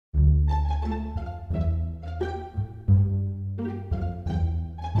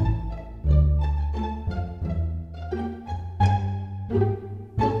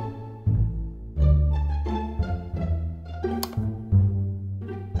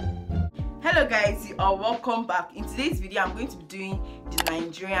Hello guys, you are welcome back. In today's video I'm going to be doing the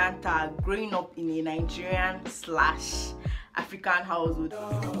Nigerian tag, growing up in a Nigerian / African household.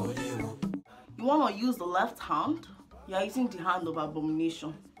 You want to use the left hand, you are using the hand of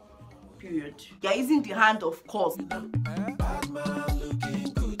abomination, period. You are using the hand of curse.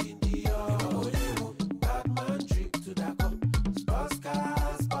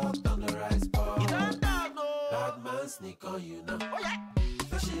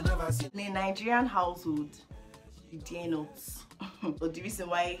 In a Nigerian household, you dare not. But the reason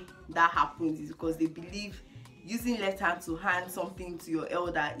why that happens is because they believe using left hand to hand something to your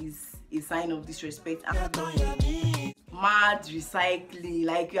elder is a sign of disrespect. Mad recycling,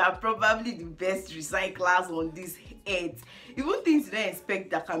 like you are probably the best recyclers on this earth. Even things you don't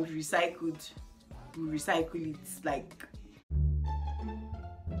expect that can be recycled, we recycle it. Like,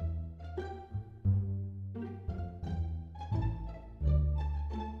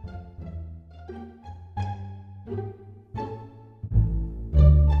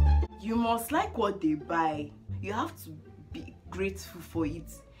 you must like what they buy. You have to be grateful for it.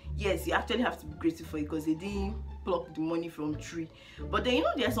 Yes, you actually have to be grateful for it because they didn't pluck the money from tree. But then, you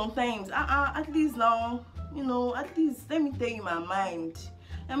know, there are sometimes at least now, you know, at least let me tell you my mind.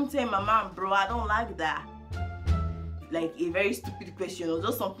 Let me tell you my mind, bro, I don't like that. Like a very stupid question or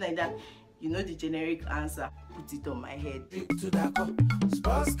just something like that. You know the generic answer. Put it on my head.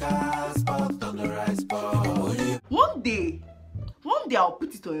 One day I'll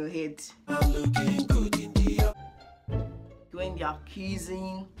put it on your head. When they are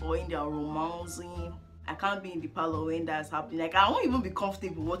kissing or when they are romancing, I can't be in the parlor when that's happening. Like, I won't even be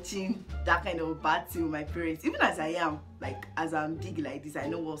comfortable watching that kind of battle with my parents. Even as I am, like as I'm big like this, I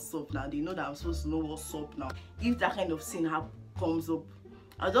know what's up now. They know that I'm supposed to know what's up now. If that kind of scene comes up,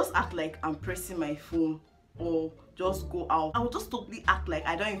 I'll just act like I'm pressing my phone or just go out. I'll just totally act like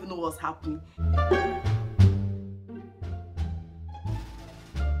I don't even know what's happening.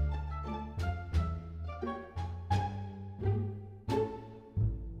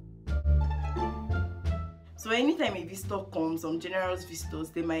 So anytime a visitor comes, some generous visitors,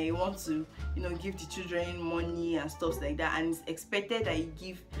 they might want to, you know, give the children money and stuff like that, and it's expected that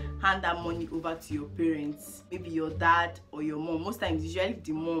you hand that money over to your parents, maybe your dad or your mom. Most times, usually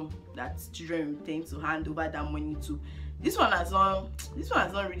the mom that children tend to hand over that money to. This one has not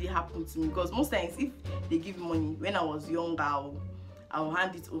really happened to me, because most times if they give money, when I was younger, I'll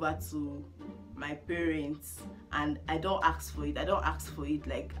hand it over to my parents, and I don't ask for it.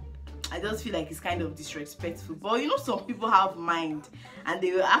 Like, I just feel like it's kind of disrespectful. But you know, some people have mind and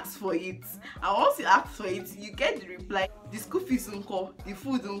they will ask for it. And once you ask for it, you get the reply, the school fees won't call, the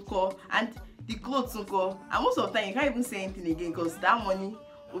food won't call, and the clothes won't call. And most of the time, you can't even say anything again because that money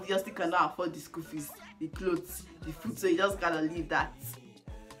obviously cannot afford the school fees, the clothes, the food. So you just gotta leave that.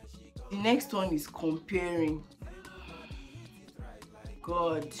 The next one is comparing.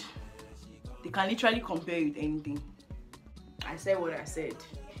 God, they can literally compare you with anything. I said what I said.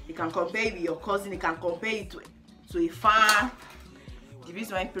 They can compare you with your cousin, they can compare you to a fan. The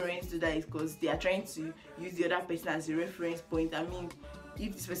reason why parents do that is because they are trying to use the other person as a reference point. I mean,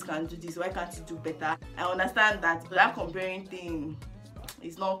 if this person can do this, why can't you do better? I understand that, but that comparing thing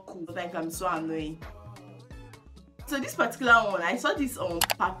is not cool. Sometimes it can be so annoying. So this particular one, I saw this on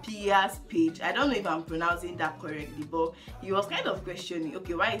Papia's page. I don't know if I'm pronouncing that correctly, but he was kind of questioning,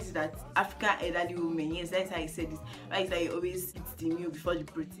 okay, why is it that African elderly women, yes, that's how he said this, why is that you always eat the meal before the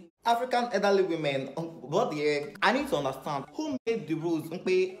protein? African elderly women, what the heck? I need to understand who made the rules.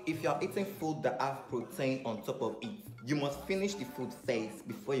 If you are eating food that have protein on top of it, you must finish the food first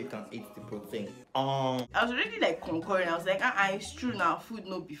before you can eat the protein. I was already like concurring. I was like, it's true now, food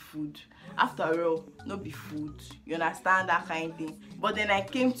no be food. After all, no be food. You understand that kind of thing. But then I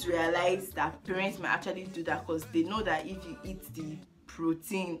came to realize that parents might actually do that because they know that if you eat the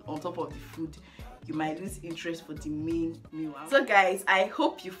protein on top of the food, you might lose interest for the main meal. So guys, I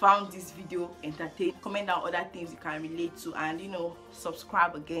hope you found this video entertaining. Comment down other things you can relate to, and you know,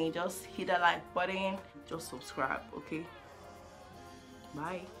 subscribe again. Just hit the like button, just subscribe, okay?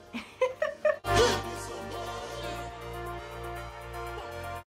 Bye.